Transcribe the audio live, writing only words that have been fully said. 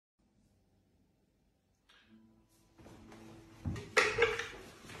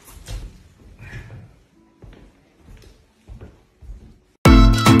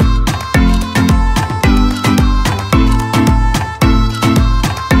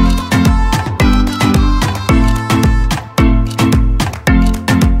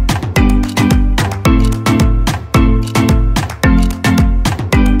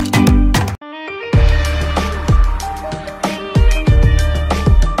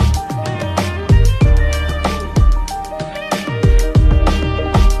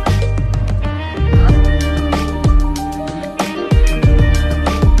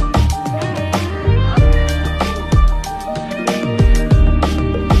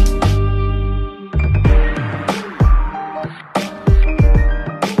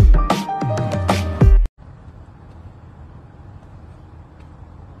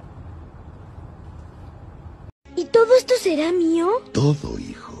Todo,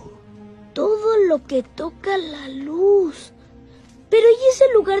 hijo. Todo lo que toca la luz. Pero ¿y ese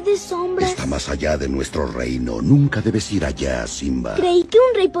lugar de sombras? Está más allá de nuestro reino. Nunca debes ir allá, Simba. Creí que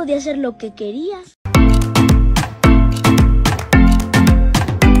un rey podía hacer lo que quería.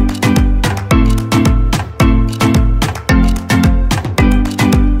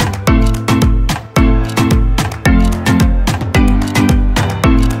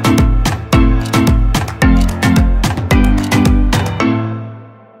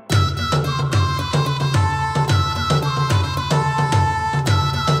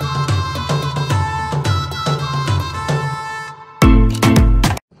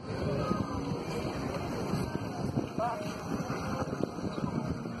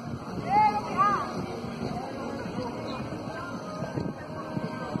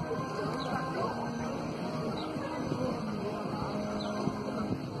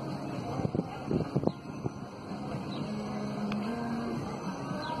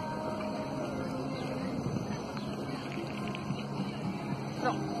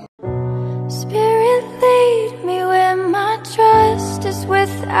 Spirit, lead me where my trust is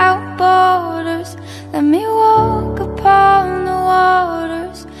without borders. Let me walk upon the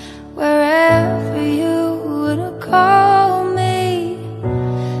waters wherever you would call me.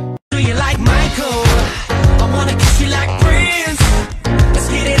 Do you like Michael? I wanna kiss you like Prince. Let's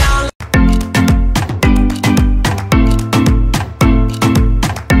get it on.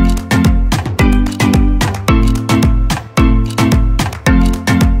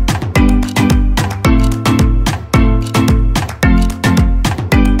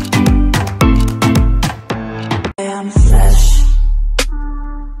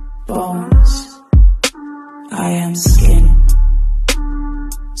 I am skin,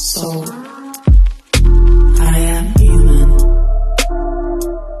 soul, I am human.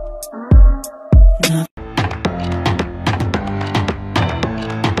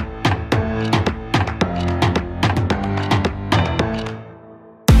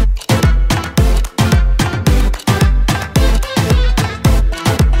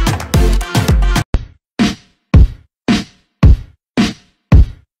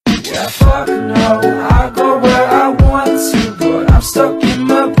 Yeah, fuck no, I go where I want to, but I'm stuck in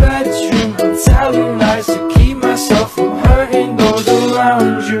my bedroom. I'm telling lies to keep myself from hurting those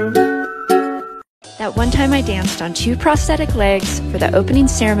around you. That one time I danced on 2 prosthetic legs for the opening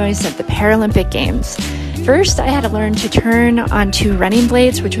ceremonies of the Paralympic Games. First, I had to learn to turn on 2 running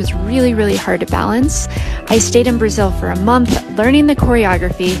blades, which was really hard to balance. I stayed in Brazil for a month learning the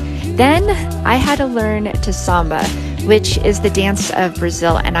choreography. Then I had to learn to samba, which is the dance of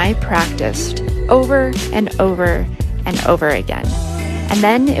Brazil, and I practiced over and over and over again. And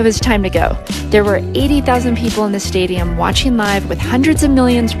then it was time to go. There were 80,000 people in the stadium watching live, with hundreds of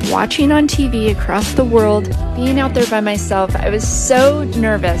millions watching on TV across the world. Being out there by myself, I was so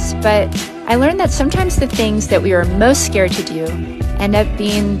nervous, but I learned that sometimes the things that we are most scared to do end up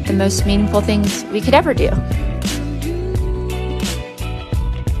being the most meaningful things we could ever do.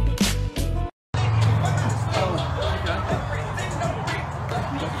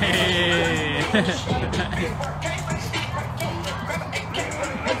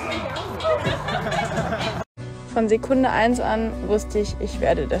 Von Sekunde 1 an wusste ich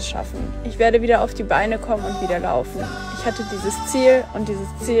werde das schaffen. Ich werde wieder auf die Beine kommen und wieder laufen. Ich hatte dieses Ziel und dieses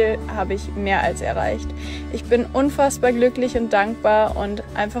Ziel habe ich mehr als erreicht. Ich bin unfassbar glücklich und dankbar und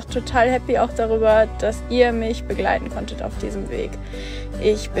einfach total happy auch darüber, dass ihr mich begleiten konntet auf diesem Weg.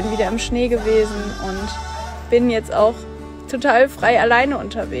 Ich bin wieder im Schnee gewesen und bin jetzt auch total frei alleine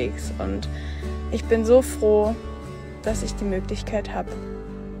unterwegs. Und ich bin so froh, dass ich die Möglichkeit habe,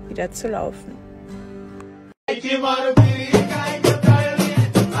 wieder zu laufen. El juego.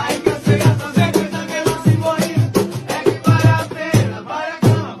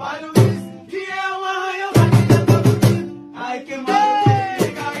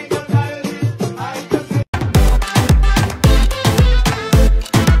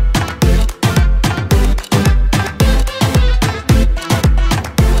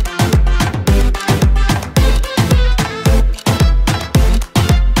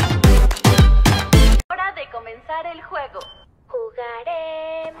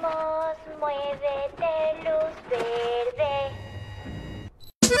 Jugaremos, muévete, luz verde.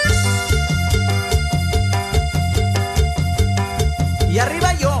 Y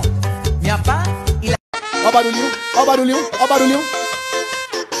arriba yo, mi papá y la... Ó barulhinho, ó barulhinho, ó barulhinho.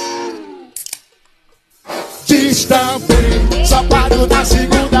 Destampei, sapato na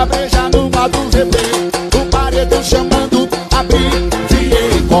segunda, beija no modo replay. O paredão chamando, abri.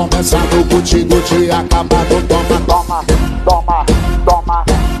 Começando contigo, te acabado, toma, toma, toma, toma.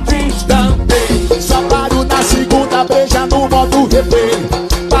 Destampei, sapato na segunda, beija no modo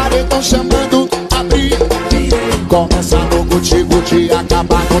Começando contigo de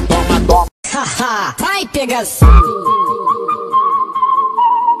acabar no toma, toma. Haha, vai pegação.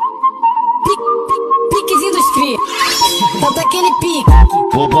 Piquezinho dos cria. Bota aquele pique.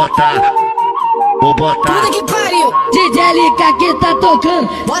 Vou botar. Puta que pariu. DJ LK que tá tocando.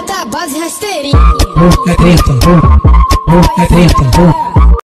 Bota a base rasteirinha. É treta, é treta.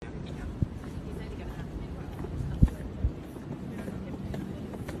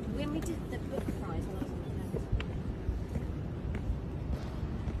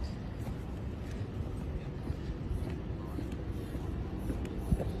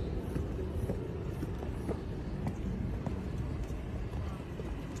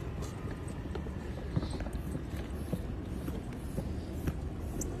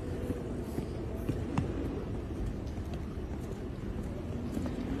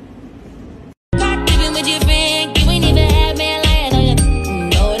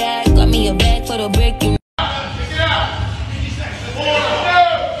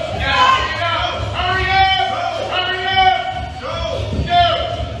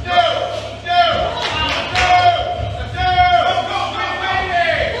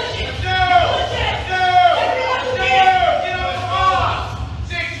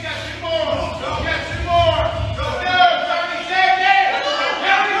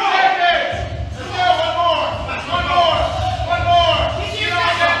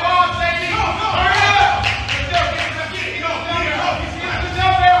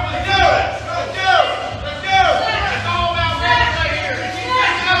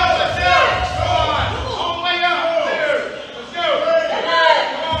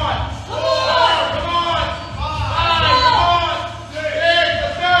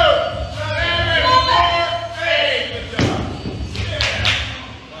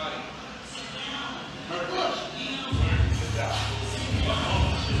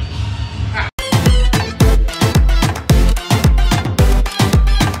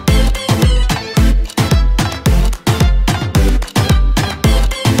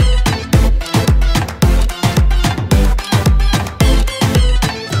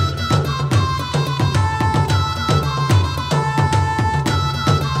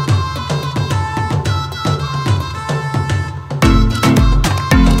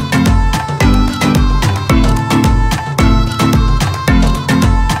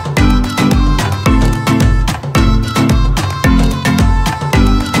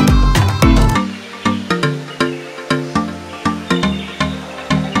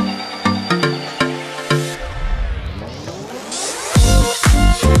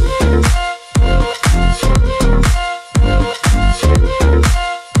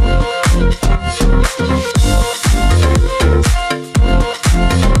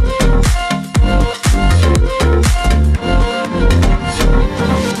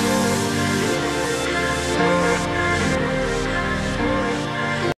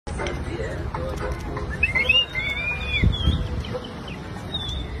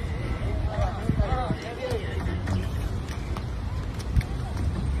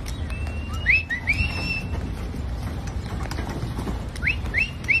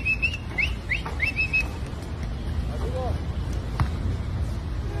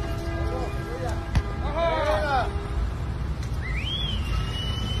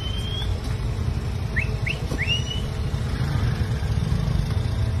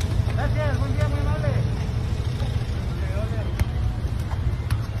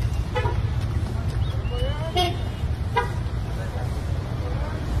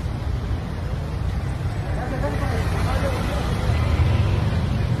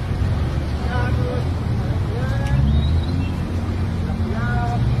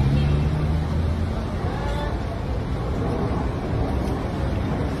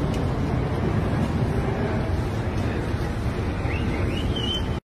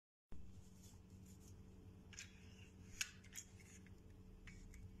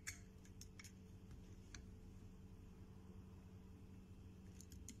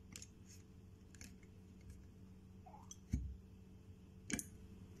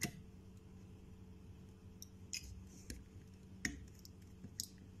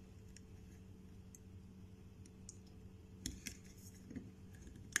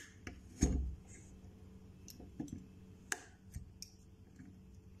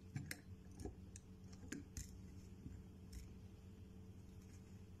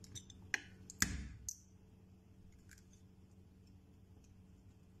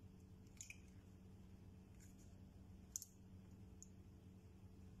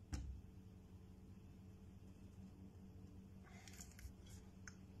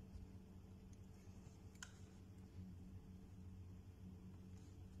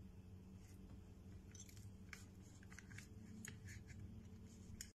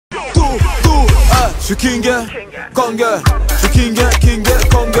 Şu kinge, konge, şu kinge,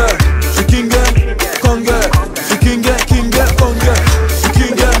 konge, şu kinge, konge, şu kinge, konge, şu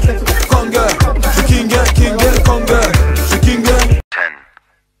kinge, konge, şu kinge, konge, şu kinge. 10,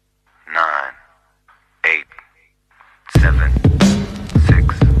 9, 8, 7,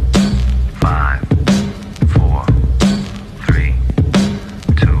 6, 5, 4, 3,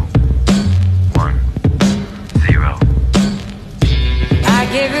 2, 1, 0. I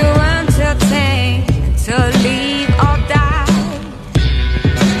give you 1 till 10 to leave or die.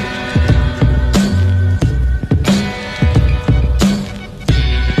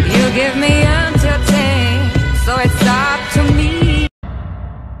 You give me until 10, so it's up to me.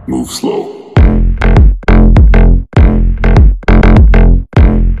 Move slow.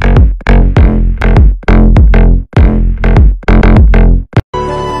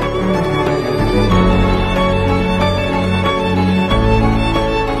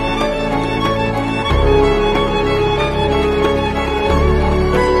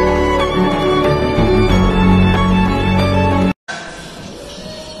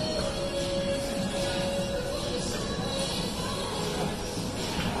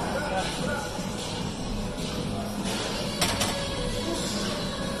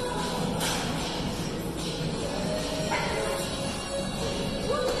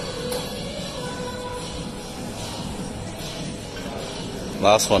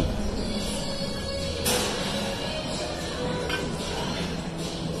 Last one.